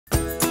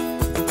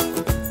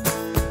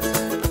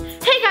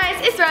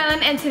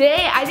and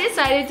today I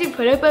decided to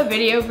put up a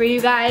video for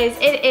you guys.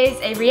 It is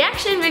a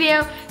reaction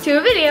video to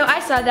a video I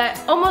saw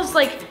that almost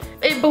like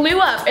it blew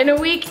up. In a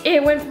week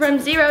it went from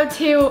 0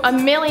 to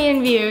 1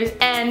 million views,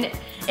 and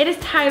it is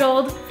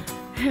titled,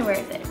 where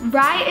is it?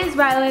 Why is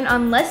Rylan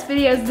on less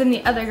videos than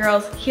the other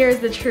girls? Here's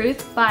the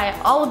truth by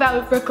All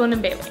About Brooklyn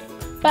and Bailey.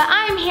 But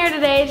I'm here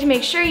today to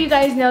make sure you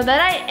guys know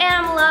that I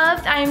am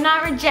loved. I am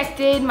not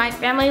rejected. My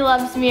family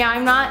loves me. I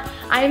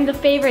am the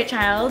favorite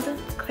child,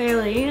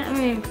 clearly. I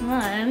mean, come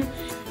on.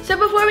 So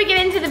before we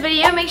get into the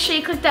video, make sure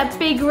you click that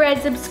big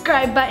red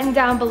subscribe button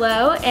down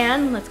below,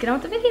 and let's get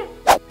on with the video.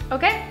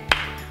 Okay,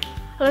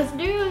 let's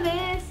do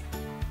this.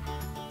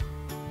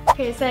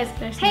 Okay, it says,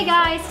 hey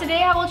guys,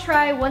 today I will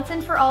try once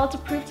and for all to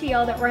prove to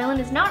y'all that Rylan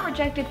is not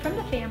rejected from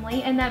the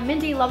family and that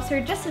Mindy loves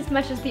her just as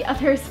much as the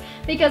others,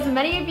 because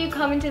many of you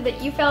commented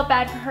that you felt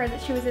bad for her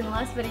that she was in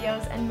less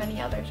videos and many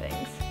other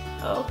things.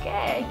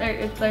 Okay.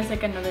 There's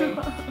like another,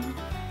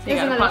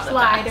 there's another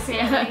slide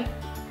apparently.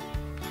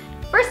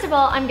 First of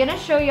all, I'm gonna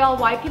show y'all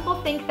why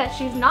people think that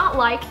she's not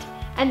liked,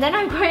 and then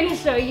I'm going to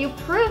show you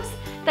proofs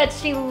that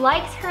she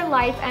likes her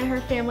life and her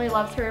family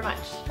loves her much.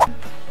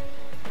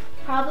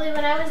 Probably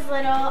when I was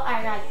little,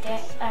 I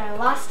got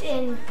lost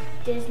in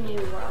Disney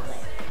World.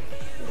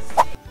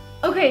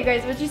 Okay, you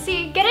guys, what you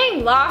see,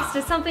 getting lost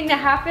is something that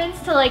happens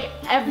to like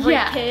every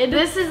kid.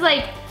 This is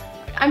like,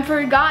 I'm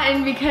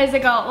forgotten because I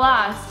got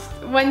lost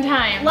one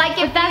time. Like,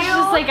 but that's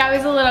just like I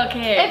was a little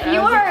kid. If you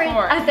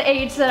are at the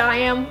age that I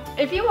am,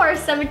 if you are a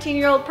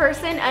 17-year-old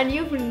person and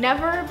you've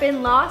never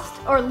been lost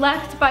or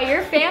left by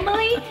your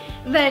family,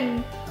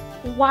 then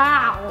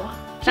wow.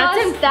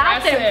 That's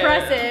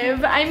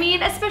impressive. I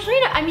mean, especially,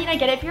 I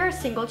get it, if you're a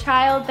single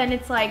child, then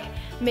it's like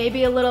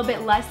maybe a little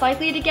bit less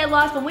likely to get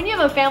lost, but when you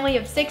have a family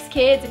of 6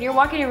 kids and you're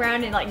walking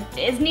around in like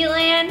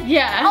Disneyland,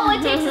 yeah, all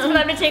it takes is for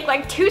them to take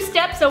like 2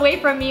 steps away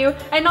from you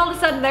and all of a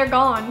sudden they're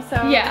gone,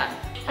 so. Yeah.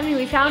 I mean,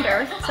 we found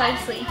her, so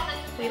obviously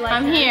we like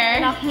I'm her here.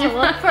 enough to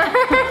look for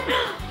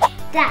her.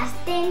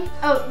 Daxton.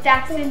 Oh,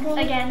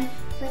 Daxton again.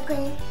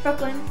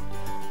 Brooklyn.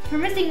 We're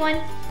missing one.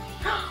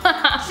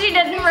 She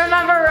doesn't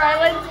remember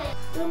Rylan.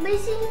 We're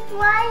missing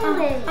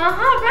Rylan.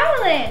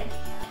 Rylan.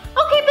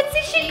 Okay, but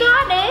see, she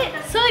got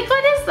it. So like,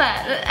 what is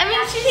that? I mean,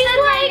 she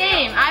said my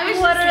name. I was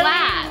just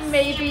last.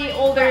 Maybe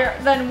older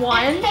than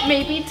 1,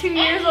 maybe 2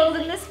 years old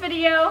in this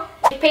video.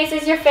 If Pace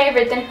is your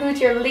favorite, then who's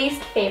your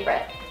least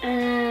favorite?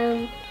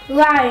 Rylan.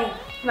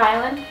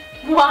 Rylan?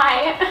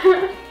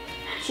 Why?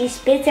 She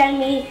spits at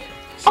me,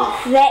 she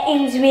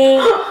threatens me,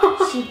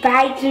 she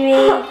bites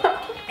me,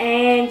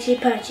 and she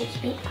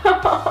punches me.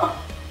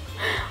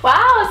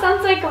 Wow,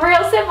 sounds like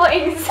real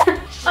siblings.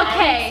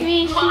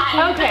 Okay.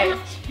 Okay.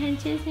 She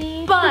pinches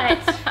me. But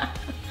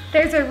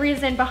there's a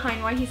reason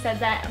behind why he said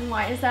that, and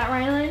why is that,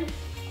 Rylan?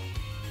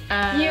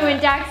 You and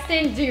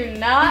Daxton do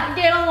not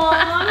get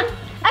along.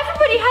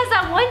 Everybody has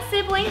that one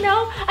sibling,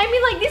 though. I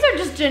mean, like, these are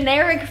just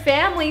generic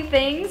family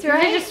things,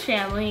 right? They're just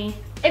family.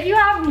 If you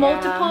have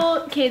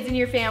multiple kids in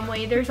your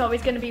family, there's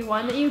always going to be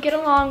one that you get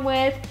along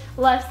with,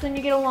 less than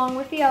you get along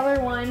with the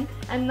other one,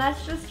 and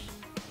that's just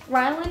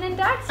Rylan and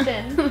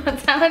Daxton.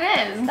 That's how it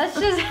is. That's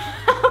just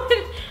how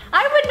it,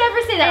 I would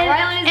never say that.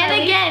 Rylan is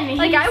and again,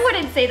 like, I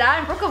wouldn't say that,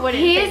 and Brooke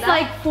wouldn't say that. He's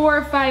like 4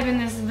 or 5 in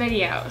this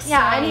video. So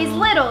yeah, and he's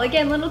little.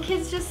 Again, little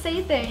kids just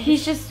say things.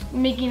 He's just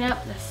making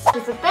up this. The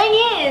thing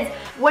is,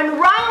 when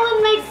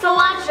Rylan makes the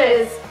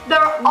lunches,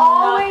 they're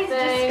always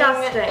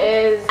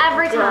disgusting.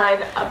 Every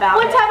time.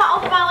 One time I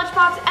opened my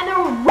lunchbox and there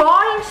were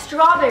rotting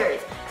strawberries.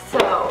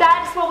 So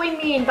that's what we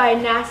mean by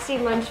nasty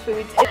lunch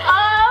foods.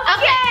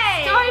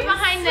 Okay. Story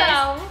behind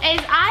this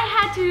is I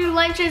had to do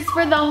lunches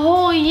for the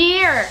whole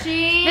year.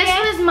 This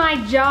was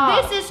my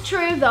job. This is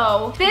true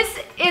though. This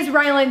is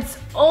Rylan's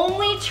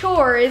only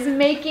chore, is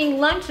making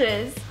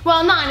lunches.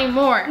 Well, not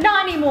anymore.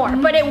 Not anymore,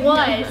 but it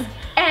was.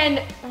 And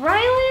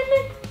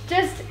Rylan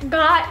just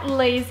got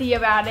lazy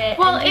about it.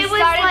 Well, and it was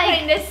started like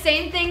putting the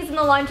same things in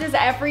the lunches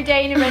every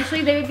day, and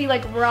eventually they would be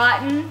like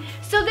rotten.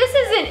 So this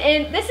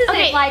isn't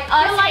like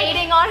us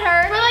hating on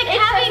her. We're like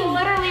having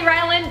literally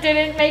Rylan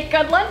didn't make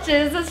good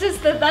lunches. That's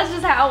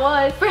just how it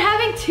was. For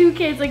having 2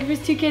 kids, like if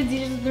it's 2 kids,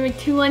 you just have to make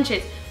 2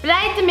 lunches. But I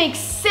had to make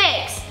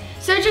 6.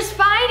 So just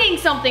finding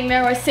something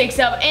there was 6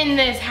 of in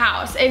this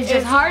house is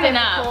just hard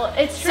enough.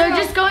 It's true. So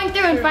just going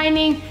through and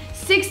finding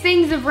 6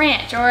 things of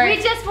ranch, or we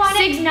just wanted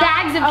 6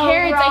 bags of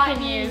carrots I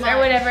can use, or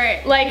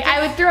whatever. Like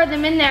I would throw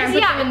them in there and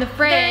put them in the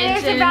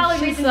fridge. There's a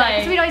valid reason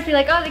because we'd always be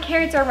like, oh, the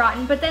carrots are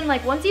rotten. But then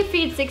like once you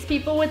feed 6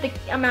 people with the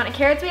amount of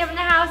carrots we have in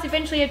the house,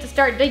 eventually you have to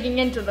start digging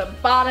into the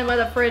bottom of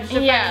the fridge to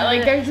find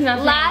like there's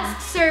nothing.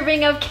 Last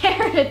serving of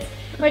carrots,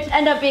 which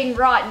end up being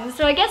rotten.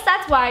 So I guess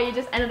that's why you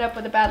just ended up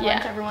with a bad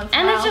lunch every once in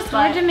a while. And it's just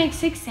hard to make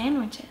 6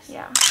 sandwiches.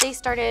 Yeah. They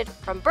started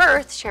from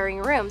birth sharing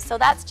rooms, so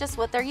that's just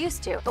what they're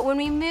used to. But when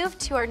we moved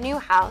to our new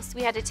house,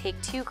 we had to take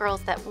 2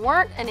 girls that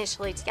weren't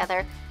initially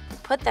together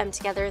and put them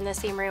together in the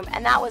same room,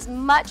 and that was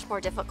much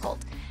more difficult.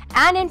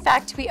 And in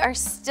fact, we are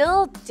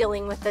still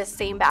dealing with this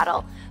same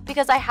battle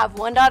because I have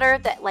one daughter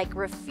that like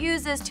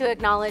refuses to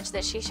acknowledge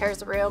that she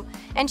shares a room,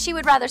 and she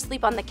would rather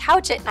sleep on the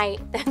couch at night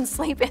than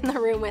sleep in the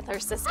room with her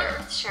sister.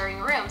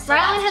 Sharing rooms. So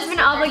Rylan has been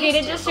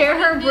obligated to share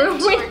her room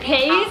with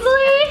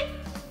Paisley?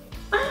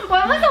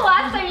 When was the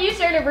last time you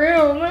shared a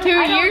room? 2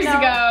 years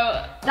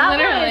ago. That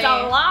literally. was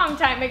a long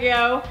time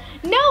ago.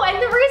 No, and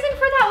the reason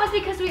for that was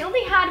because we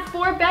only had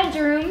 4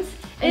 bedrooms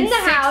in the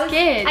house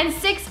and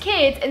 6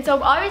 kids, and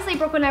so obviously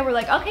Brooke and I were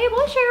like, okay,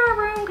 we'll share a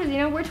room because you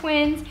know we're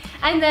twins.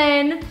 And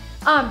then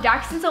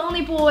Daxton's the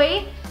only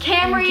boy.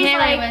 Camry's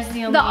like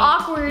the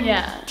awkward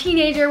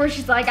teenager where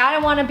she's like, I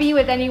don't want to be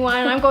with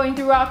anyone. I'm going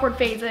through awkward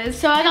phases.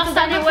 So I got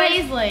stuck with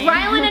Paisley.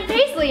 Rylan and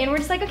Paisley, and we're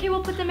just like, okay,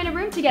 we'll put them in a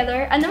room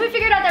together. And then we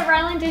figured out that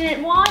Rylan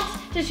didn't want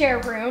to share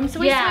a room, so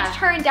we switched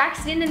her and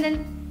Daxton, and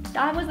then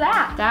that was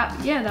that. That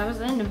was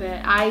the end of it.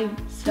 I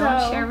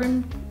don't share a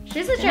room. She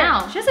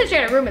hasn't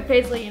shared a room with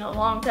Paisley in a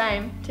long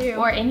time, too.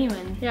 Or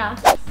anyone. Yeah.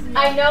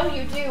 I know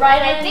you do.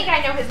 Right, I think I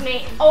know his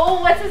name.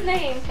 Oh, what's his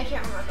name? I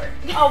can't remember.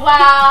 Oh,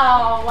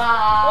 wow,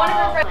 wow. One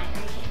of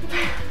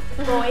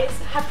her boys.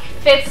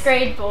 5th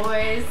grade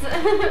boys.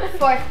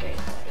 4th grade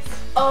boys.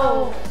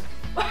 Oh.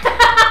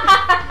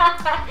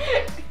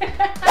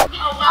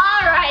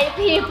 All right,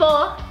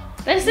 people.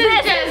 This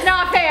is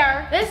not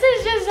fair. This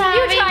is just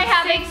having you try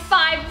having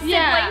 5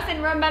 siblings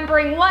and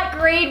remembering what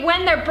grade,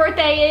 when their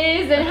birthday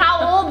is, and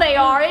how old they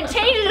are. It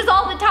changes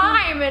all the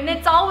time, and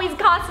it's always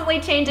constantly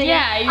changing.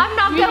 Yeah, I'm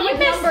not good with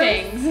numbers.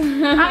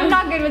 Things. I'm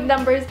not good with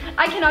numbers.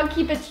 I cannot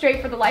keep it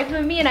straight for the life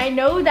of me, and I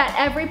know that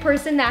every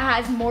person that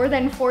has more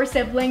than 4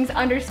 siblings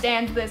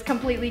understands this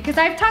completely. Because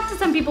I've talked to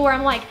some people where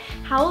I'm like,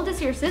 how old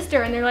is your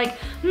sister? And they're like,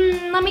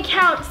 let me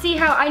count, see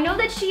how. I know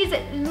that she's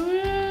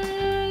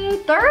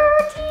 13.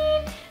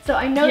 So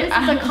I know this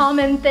is a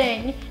common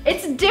thing.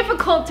 It's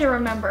difficult to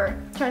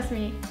remember, trust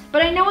me.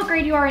 But I know what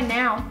grade you are in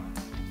now.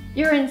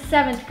 You're in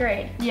 7th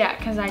grade. Yeah,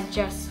 because I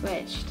just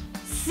switched.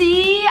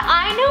 See,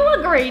 I know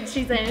what grade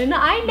she's in.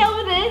 I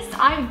know this.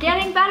 I'm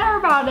getting better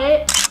about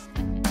it.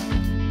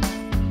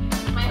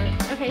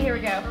 Okay, here we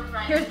go.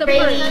 Here's the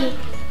first.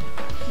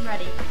 I'm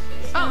ready.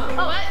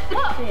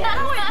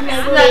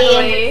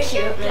 Snuggly,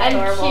 cute and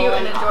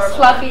adorable.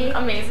 Fluffy,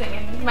 amazing,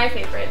 and my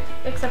favorite.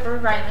 Except for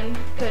Rylan,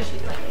 because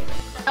she's my favorite.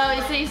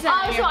 Oh, so you said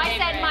so I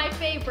said my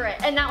favorite,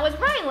 and that was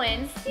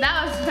Rylan's.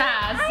 That was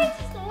fast. I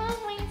just love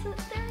my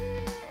sister.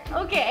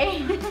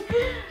 Okay,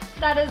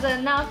 that is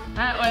enough.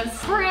 That was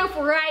proof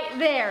right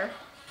there.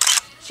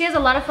 She has a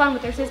lot of fun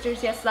with her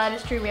sisters. Yes, that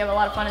is true. We have a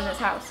lot of fun in this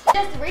house.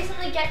 Just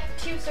recently get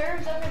 2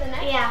 serves over the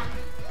night. Yeah.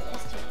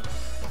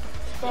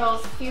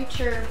 Girls,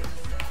 future.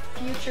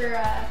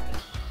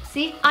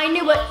 See, I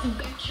knew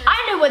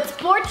what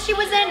sport she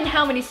was in and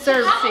how many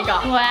serves she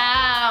got.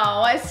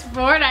 Wow, what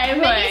sport I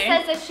play. Mindy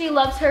says that she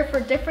loves her for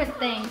different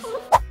things.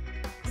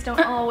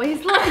 Don't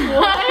always love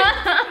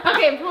what?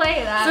 Okay,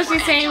 play that. So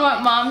she's saying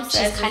what mom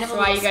says. She's kind of a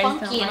little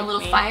spunky and a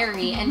little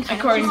fiery, and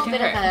according a bit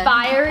to of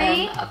her.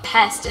 a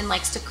pest, and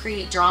likes to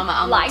create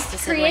drama amongst the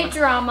siblings.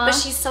 But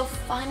she's so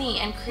funny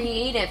and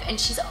creative, and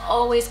she's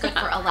always good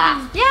for a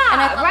laugh. Yeah,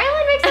 and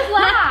Rylan makes us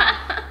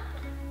laugh.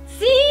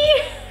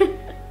 See?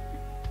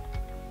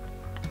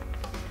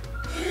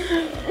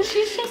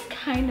 She's just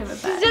kind of a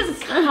pest. She's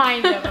just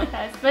kind of a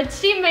pest, but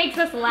she makes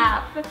us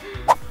laugh.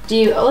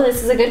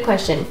 This is a good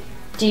question.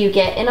 Do you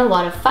get in a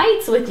lot of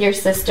fights with your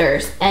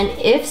sisters? And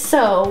if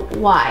so,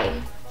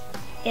 why?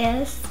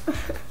 Yes.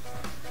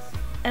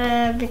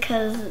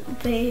 Because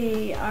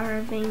they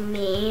are being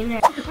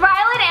mean.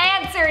 Rylan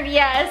answered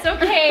yes,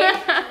 okay?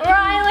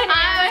 Rylan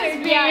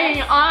answered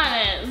yes.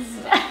 I was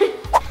being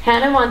honest.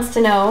 Hannah wants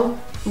to know,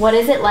 what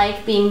is it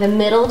like being the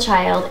middle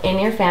child in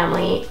your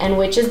family, and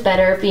which is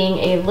better, being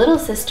a little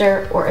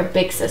sister or a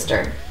big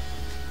sister?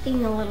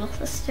 Being a little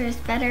sister is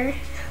better,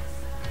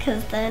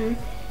 because then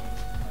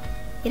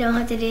you don't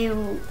have to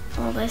do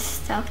all this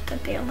stuff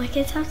that the other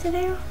kids have to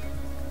do.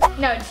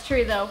 No, it's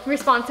true though.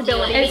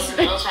 Responsibilities.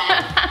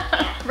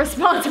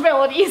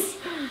 Responsibilities.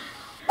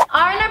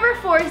 Our number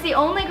 4 is the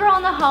only girl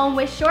in the home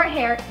with short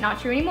hair,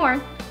 not true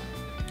anymore,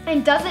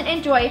 and doesn't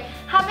enjoy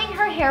having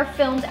her hair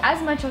filmed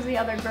as much as the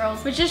other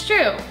girls. Which is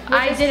true.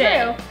 I did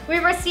it. We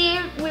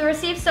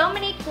received so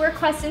many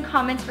requests and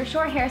comments for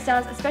short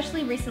hairstyles,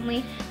 especially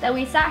recently, that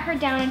we sat her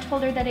down and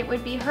told her that it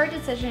would be her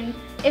decision.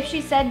 If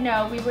she said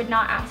no, we would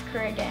not ask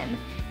her again.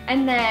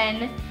 And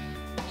then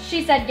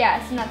she said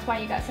yes, and that's why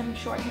you got some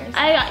short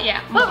hairstyles.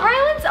 Yeah. But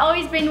Rylan's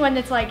always been one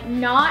that's like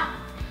not,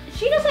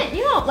 you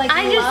don't like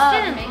I just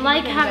didn't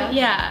like having,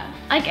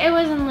 like it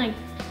wasn't like,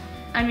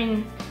 I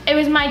mean, it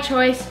was my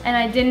choice, and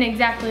I didn't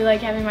exactly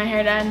like having my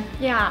hair done.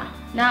 Yeah.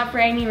 Not for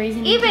any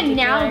reason. Even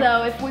now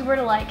though, if we were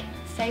to like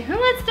say, who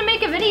wants to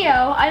make a video?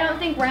 I don't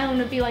think Rylan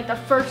would be like the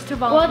first to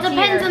volunteer. Well, it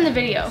depends on the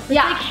video. If it's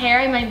like hair,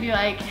 I might be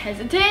like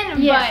hesitant,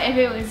 yeah. But if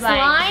it was like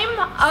slime,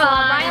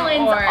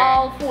 Rylan's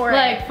all for it.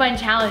 Like fun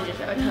challenges,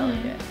 I would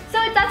totally do it. So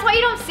that's why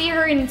you don't see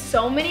her in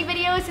so many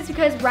videos, is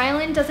because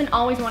Rylan doesn't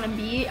always want to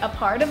be a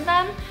part of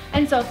them.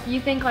 And so if you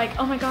think like,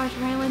 oh my gosh,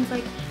 Rylan's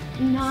like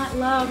not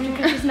loved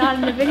because she's not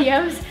in the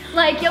videos.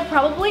 Like, you'll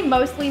probably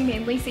mostly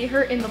mainly see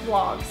her in the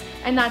vlogs,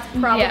 and that's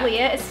probably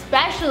it,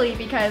 especially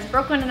because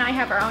Brooklyn and I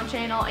have our own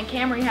channel and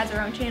Camry has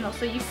her own channel,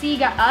 so you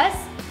see us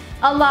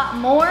a lot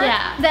more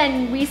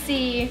than we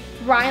see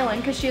Rylan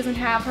because she doesn't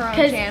have her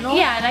own channel.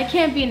 Yeah, and I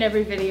can't be in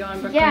every video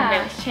on Brooklyn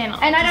Bailey's channel.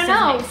 And I don't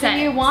know, do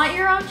you want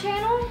your own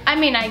channel? I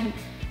mean, I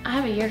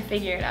have a year to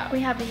figure it out.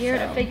 We have a year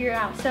to figure it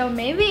out, so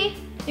maybe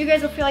you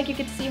guys will feel like you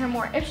get to see her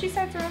more. If she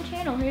starts her own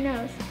channel, who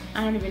knows?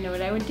 I don't even know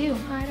what I would do.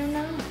 I don't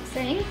know.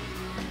 See?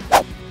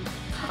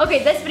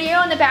 Okay, this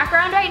video in the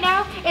background right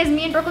now is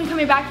me and Brooklyn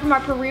coming back from our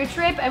Peru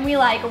trip, and we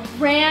like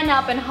ran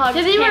up and hugged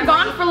Because we were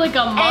gone for like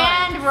a month.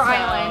 And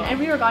Rylan, and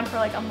we were gone for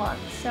like a month.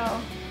 So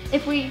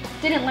if we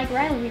didn't like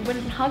Rylan, we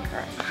wouldn't hug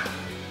her.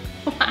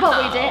 Wow.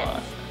 But we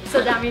did.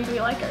 So that means we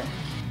like her.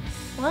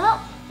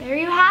 Well, there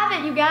you have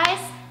it, you guys.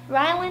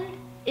 Rylan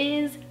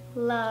is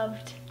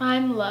loved.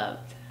 I'm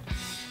loved.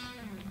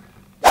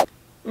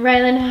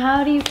 Rylan,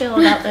 how do you feel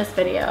about this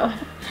video?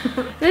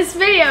 This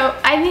video,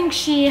 I think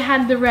she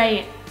had the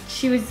right.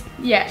 She was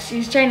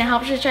trying to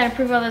help. She was trying to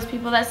prove all those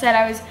people that said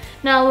I was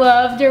not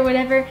loved or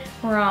whatever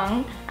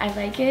wrong. I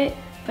like it,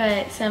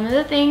 but some of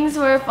the things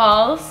were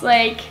false.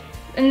 Like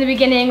in the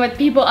beginning, what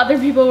other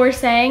people were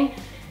saying.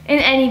 In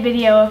any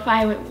video, if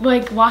I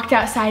like walked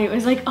outside, it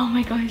was like, oh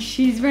my gosh,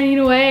 she's running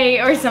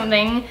away or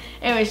something.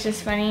 It was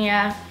just funny,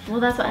 yeah. Well,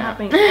 that's what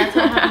happens. That's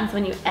what happens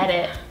when you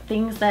edit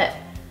things that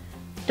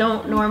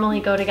don't normally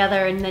go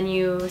together, and then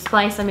you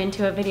splice them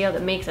into a video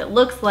that makes it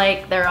look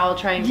like they're all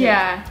trying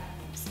to,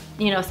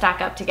 you know,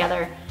 stack up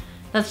together.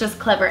 That's just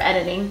clever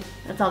editing.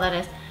 That's all that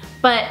is.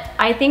 But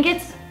I think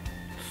it's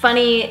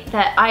funny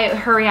that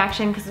her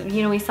reaction, because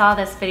you know we saw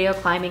this video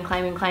climbing.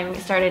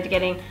 It started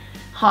getting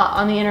hot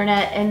on the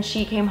internet, and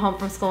she came home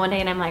from school one day,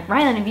 and I'm like,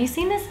 Rylan, have you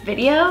seen this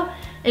video?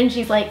 And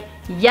she's like,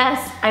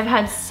 yes, I've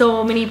had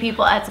so many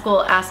people at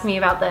school ask me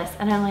about this.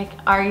 And I'm like,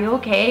 are you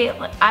okay?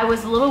 I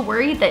was a little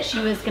worried that she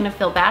was gonna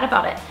feel bad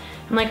about it.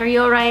 I'm like, are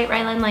you all right,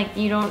 Rylan? Like,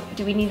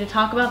 do we need to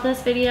talk about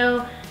this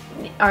video?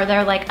 Are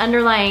there like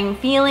underlying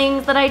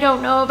feelings that I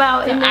don't know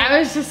about? And I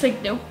was just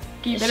like, nope,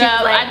 keep it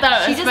up. Like, I thought it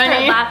was she just funny.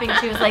 started laughing.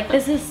 She was like,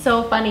 this is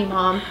so funny,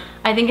 Mom.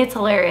 I think it's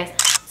hilarious.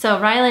 So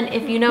Rylan,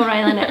 if you know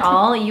Rylan at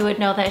all, you would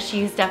know that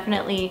she's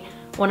definitely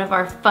one of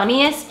our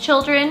funniest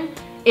children,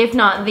 if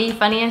not the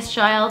funniest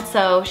child.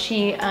 So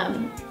she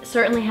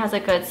certainly has a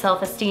good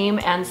self-esteem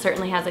and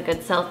certainly has a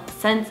good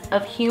sense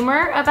of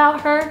humor about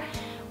her,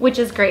 which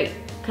is great,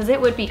 because it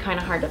would be kind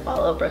of hard to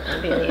follow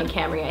Brooklyn, Bailey, and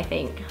Camry, I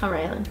think. Huh,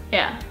 Rylan?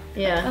 Yeah.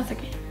 Yeah. That's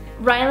okay.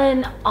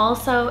 Rylan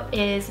also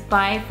is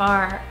by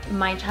far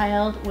my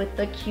child with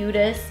the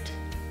cutest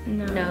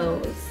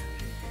nose.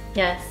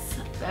 Yes.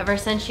 Ever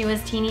since she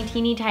was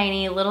teeny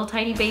tiny, little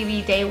tiny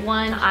baby, day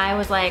one, I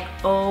was like,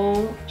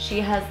 oh, she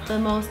has the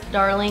most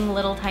darling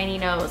little tiny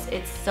nose.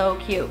 It's so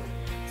cute.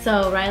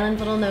 So Rylan's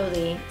little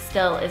nosy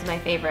still is my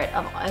favorite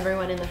of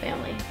everyone in the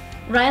family.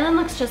 Rylan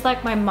looks just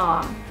like my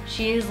mom.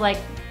 She's like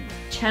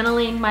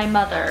channeling my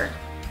mother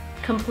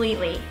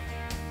completely.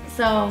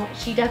 So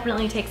she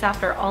definitely takes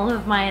after all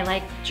of my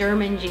like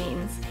German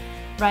genes.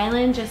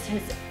 Rylan just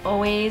has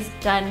always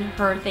done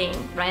her thing.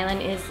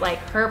 Rylan is like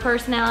her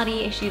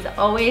personality. She's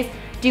always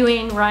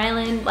doing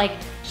Rylan, like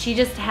she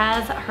just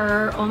has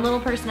her own little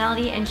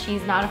personality, and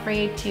she's not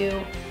afraid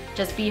to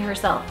just be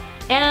herself.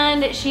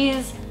 And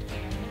she's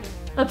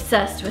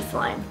obsessed with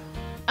slime.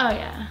 Oh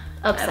yeah.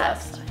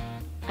 Obsessed.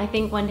 I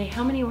think one day,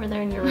 how many were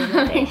there in your room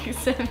that day?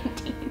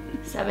 17.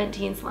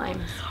 17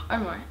 slimes. Or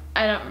more.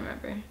 I don't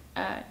remember.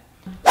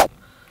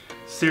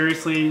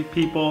 Seriously,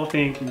 people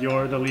think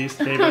you're the least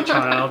favorite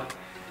child.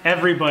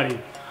 Everybody.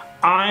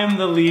 I'm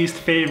the least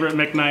favorite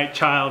McKnight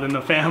child in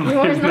the family.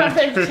 You're not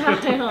the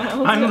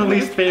child. I'm the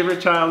least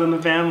favorite child in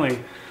the family.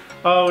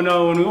 Oh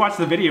no, when we watched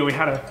the video, we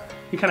kind of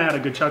had a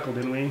good chuckle,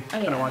 didn't we?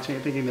 Kind of watching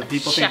it, thinking that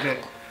people think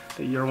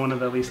that you're one of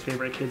the least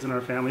favorite kids in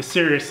our family.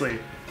 Seriously.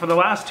 For the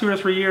last 2 or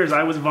 3 years,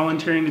 I was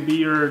volunteering to be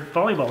your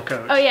volleyball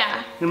coach. Oh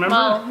yeah. You remember?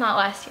 Well, not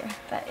last year,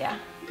 but yeah.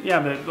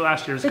 Yeah, but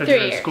last year is because you're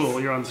in school.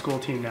 You're on the school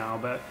team now,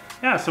 but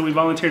yeah, so we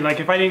volunteered.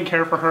 Like, if I didn't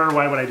care for her,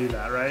 why would I do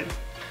that, right?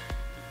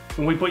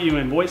 When we put you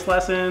in voice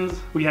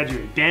lessons, we had you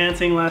in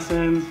dancing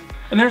lessons.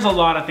 And there's a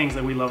lot of things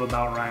that we love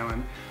about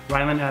Rylan.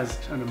 Rylan has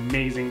an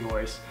amazing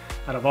voice.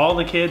 Out of all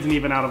the kids, and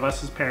even out of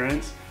us as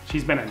parents,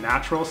 she's been a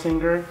natural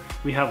singer.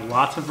 We have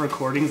lots of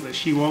recordings that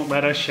she won't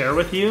let us share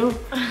with you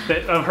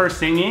of her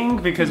singing,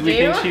 because we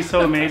think she's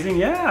so amazing.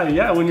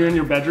 Yeah, when you're in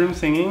your bedroom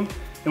singing,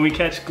 and we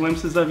catch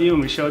glimpses of you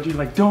and we showed you,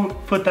 like,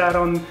 don't put that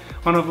on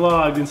a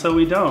vlog, and so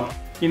we don't.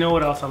 You know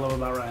what else I love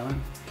about Rylan?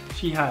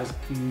 She has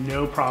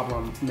no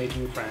problem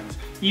making friends.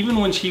 Even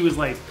when she was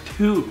like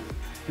 2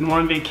 and we're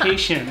on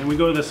vacation and we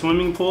go to the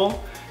swimming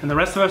pool and the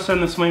rest of us are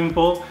in the swimming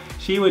pool,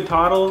 she would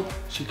toddle,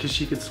 because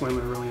she could swim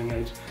at a really young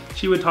age,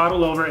 she would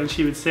toddle over and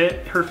she would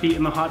sit her feet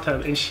in the hot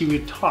tub and she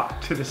would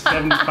talk to the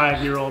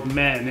 75-year-old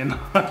men in the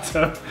hot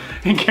tub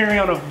and carry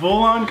on a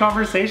full-on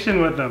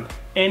conversation with them.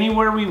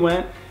 Anywhere we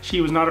went, she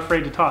was not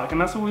afraid to talk,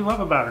 and that's what we love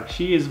about her.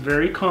 She is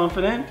very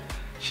confident.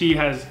 She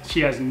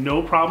has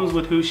no problems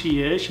with who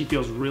she is. She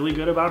feels really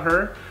good about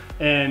her.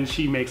 and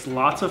she makes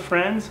lots of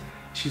friends.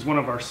 She's one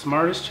of our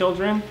smartest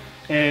children,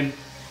 and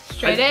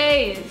straight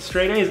A's.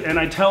 Straight A's, and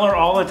I tell her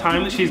all the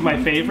time that she's my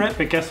favorite,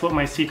 but guess what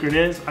my secret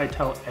is? I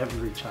tell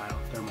every child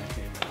they're my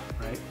favorite,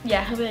 right?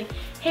 Yeah, he'll be like,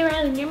 hey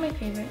Rylan, you're my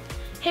favorite.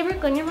 Hey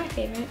Brooklyn, you're my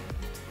favorite.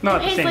 No,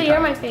 at the same Paisley, time.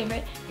 you're my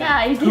favorite.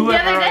 Yeah, you did the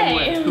other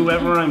day.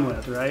 Whoever I'm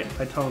with, right?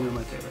 I tell them they're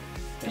my favorite.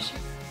 For sure.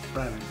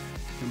 Rylan,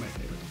 you're my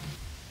favorite.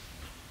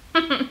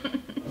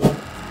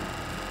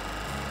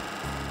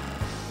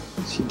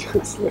 She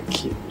does look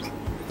cute.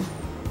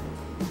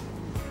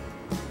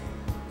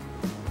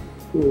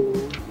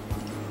 Ooh.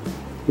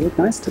 You look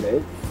nice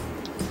today.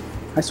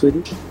 Hi,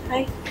 sweetie.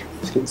 Hi.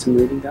 Just getting some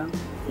reading done?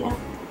 Yeah.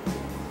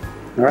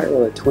 All right,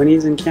 well, the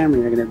 20s and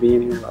Cameron are going to be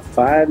in here in about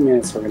 5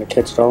 minutes. We're going to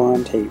catch it all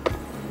on tape.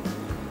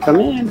 Come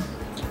in.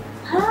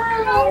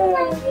 Hi.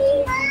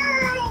 Mommy.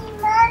 Hi,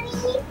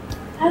 Mommy.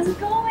 How's it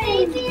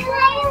going? Baby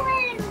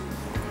Rylan.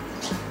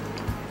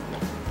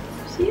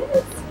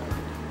 Cute.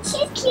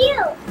 She's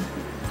cute.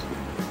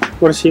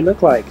 What does she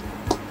look like?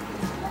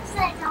 Looks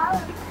like all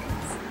of us.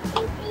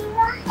 Baby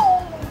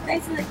Rylan.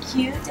 Nice and look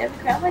cute. And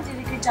Grandma did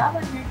a good job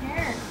on your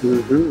hair.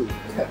 Mm-hmm.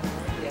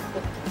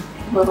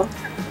 Well,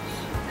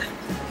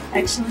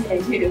 actually,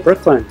 I do.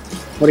 Brooklyn,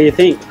 what do you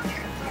think?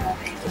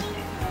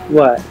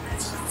 What?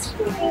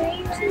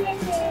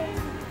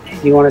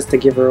 You want us to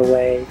give her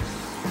away?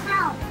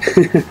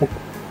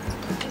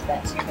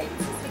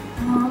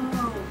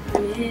 Oh,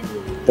 Mindy.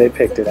 They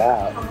picked it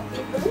out.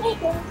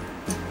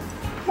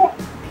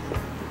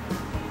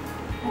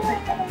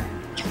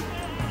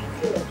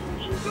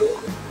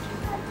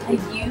 A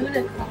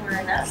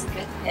unicorn. That's a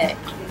good pick.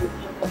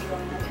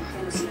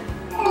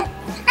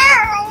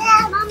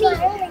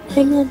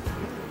 Hang on.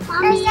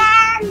 Mommy,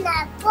 I'm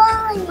the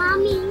boy.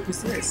 Mommy.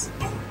 Who's this?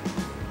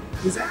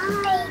 Who's that?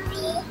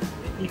 Baby.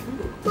 Baby who?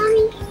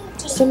 Mommy.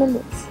 Some of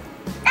this.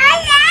 I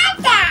like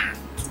that.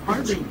 It's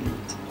our baby.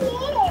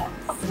 Yeah.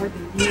 It's our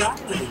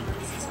baby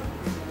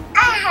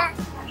Rylan.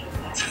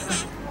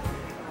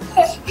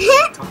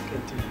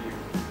 Talking to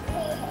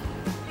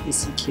you. Is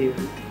he cute?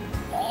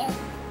 Yeah.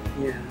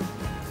 You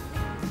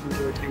want to give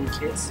her a tiny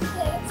kiss?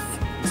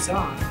 You saw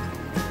it.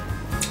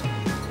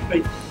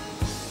 Wait.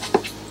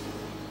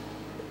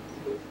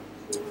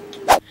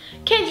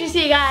 Can't you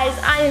see, guys?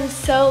 I am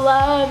so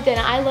loved and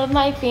I love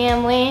my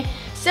family.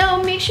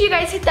 So make sure you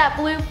guys hit that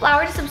blue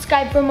flower to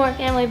subscribe for more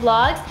family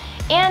vlogs.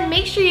 And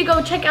make sure you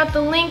go check out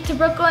the link to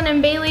Brooklyn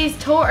and Bailey's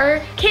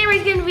tour.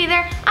 Cameron's gonna be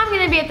there. I'm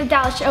gonna be at the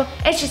Dallas show.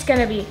 It's just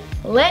gonna be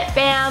lit,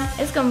 bam.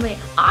 It's gonna be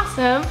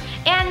awesome.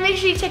 And make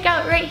sure you check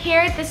out right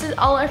here. This is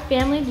all our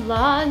family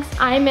vlogs.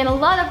 I'm in a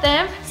lot of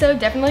them, so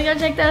definitely go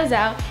check those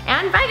out.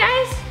 And bye,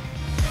 guys.